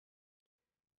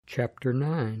Chapter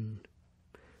 9.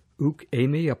 Uk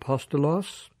eimi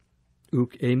apostolos,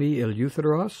 uk eimi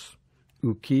eleutheros,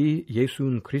 uki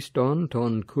Iesun Christon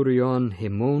ton kurion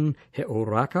hemon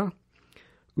heoraka,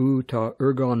 ta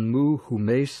ergon mu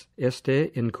humes este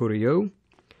in kurio,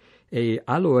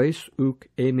 alois uk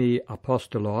eimi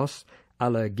apostolos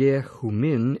ala ge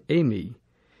humin eimi,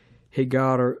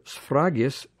 hegar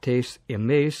sfragis tes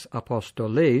emes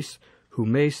apostoles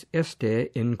humes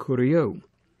este in kurio.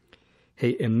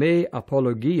 He eme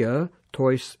apologia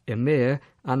tois eme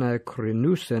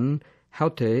anakrinusen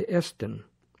haute esten.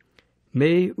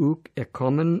 Me uk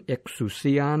ekomen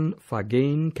exousian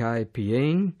phagein kai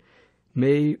pien,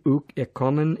 me uk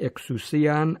ekomen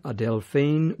exousian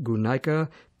adelphein gunaika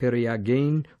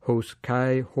periagein hos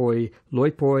kai hoi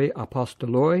loipoi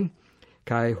apostoloi,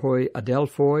 kai hoi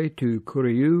adelphoi tu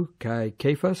kuriou kai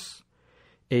Cephas,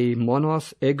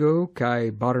 monos ego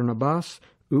kai Barnabas,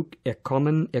 uk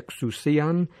ekomen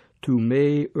exousian tu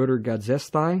me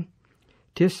ergadzestai,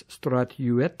 tis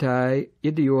stratiuetai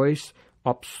idiois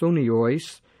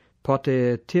opsoniois,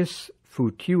 pote tis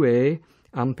futue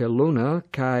ampelona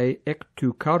kai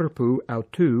ectu carpu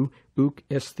autu uk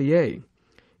estie,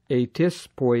 tis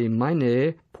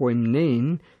poimaine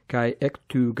poimnein kai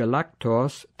ectu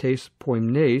galactos tes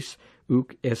poimnes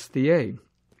uk estie.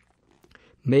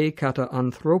 Me kata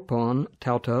anthropon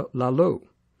tauta lalo.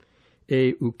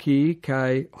 Uki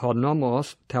kai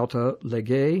honomos tauta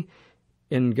lege,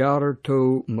 engar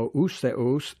to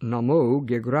mouseos namo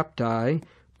gegraptai,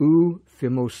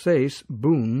 phimoses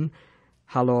bun,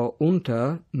 halo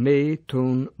unta me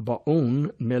ton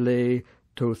baon mele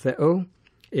to theo,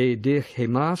 de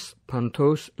hemas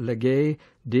pantos lege,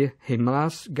 de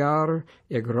hemas gar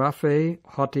egrafe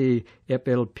hoti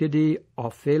epelpidi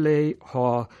ophele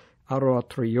ha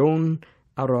arotrion,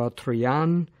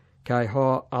 kai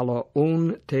ha ala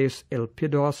on tes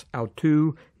elpidos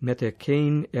autu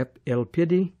metekein ep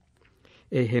elpidi,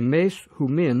 hemes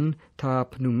humin ta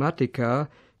pneumatica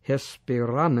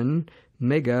hesperamen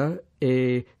mega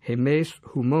hemes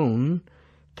humon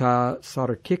ta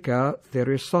sarkica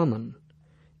therisomen,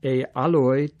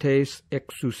 aloi tes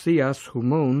exousias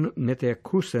humon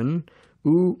metekusen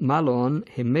malon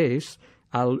hemes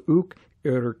al uk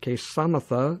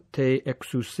kesamatha te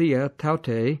exousia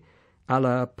taute,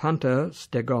 ala panta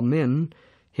stegomen,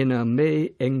 hina me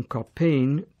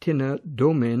encopain tina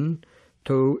domen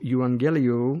to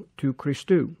euangelio tu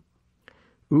Christu.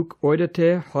 Uk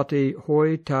oidete hoti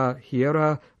hoi ta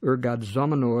hiera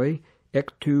ergadzomenoi,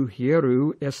 ectu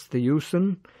hieru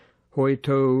estheusen, hoi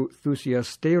to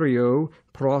thusiasterio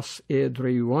pros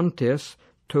edreuantes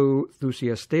to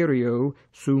thusiasterio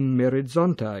sum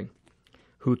meridzontai.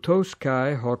 Hutos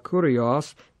kai ha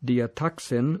kurios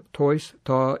diataxin tois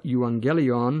ta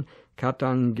euangelion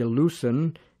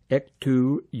katangelusen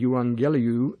ectu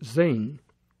euangeliu zein.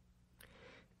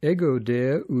 Ego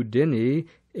de udeni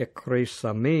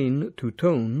ekresamen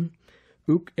tuton,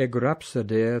 uk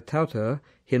egrapsade tauta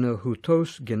hina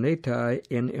hutos genetai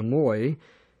en emoi,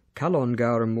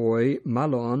 kalongar moi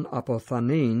malon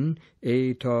apothanein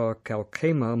ta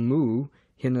kalkema mu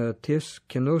hina tis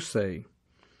kenose.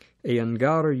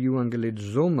 Engar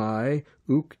euangelizomai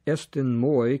uk estin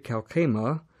moi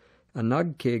kalkema,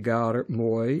 anagkegar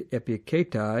moi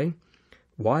epiketai,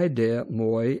 vaide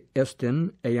moi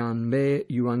estin ean me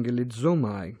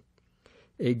euangelizomai.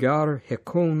 Egar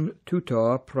hekon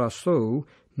tuta praso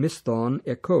misthon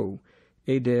eko,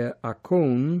 de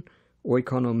akon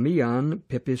oikonomian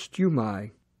pepistumai.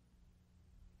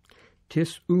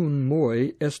 Tis un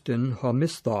moi estin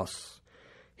homisthos,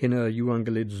 hina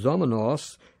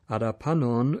euangelizomenos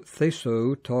adapanon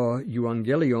theso ta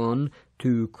euangelion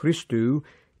tu Christu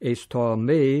est ta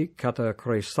me kata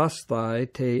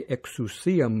kresastai te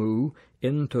exousiamu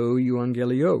ento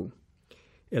euangelio.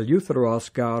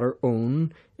 Eleutheros gar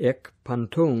on ek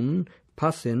panton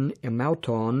passin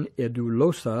emauton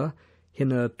edulosa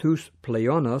hina tus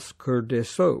pleonas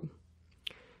curdeso.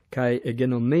 Kai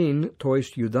egenomen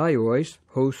tois Judaios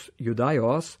hos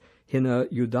Judaios hina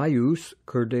Judaius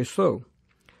curdeso.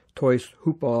 Tois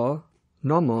hupa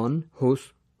nomon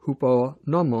hos hupa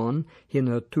nomon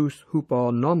hina tus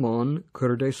hupa nomon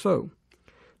curdeso.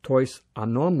 Tois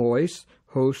anomois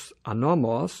hos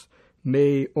anomos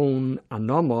me on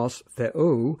anomos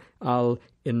theo al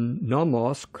in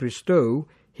nomos Christo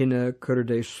hina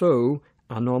curdeso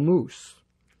anomus.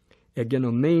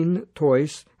 Egenomen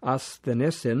tois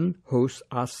asthenesin hos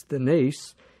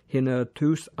asthenes hina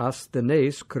tus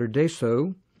asthenes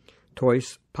curdeso.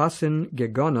 Tois passin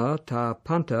gegona ta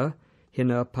panta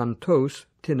hina pantos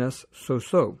tinas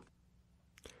soso.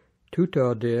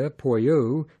 Tuta de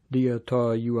poio dia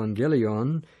ta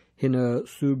euangelion hina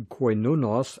sub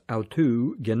koinonos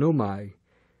autu genomai.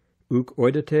 Uc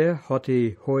oidete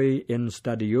hoti hoi in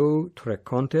stadio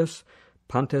trecontes,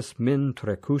 pantes min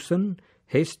trecusen,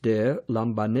 hesde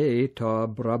lambane ta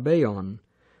brabeon,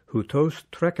 hutos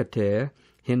trecate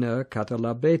hina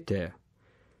catalabete.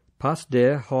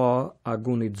 Pasde ha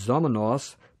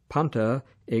agonizomenos panta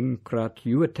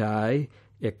incratuitae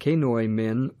ekenoi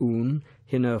men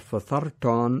hina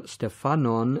phtharton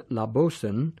Stephanon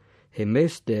labosen,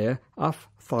 hemesde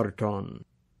aphtharton.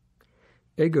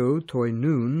 Ego toi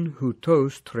nun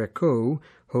hutos treco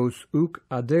hos uc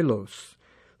adelos,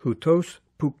 hutos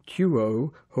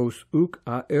puctuo hos uc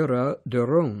aera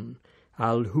deron,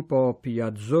 al hupo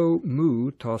piazzo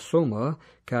mu ta soma,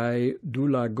 cae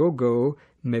dulagogo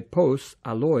mepos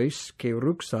alois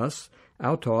ceruxas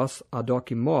autos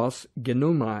adocimos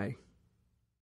genomai.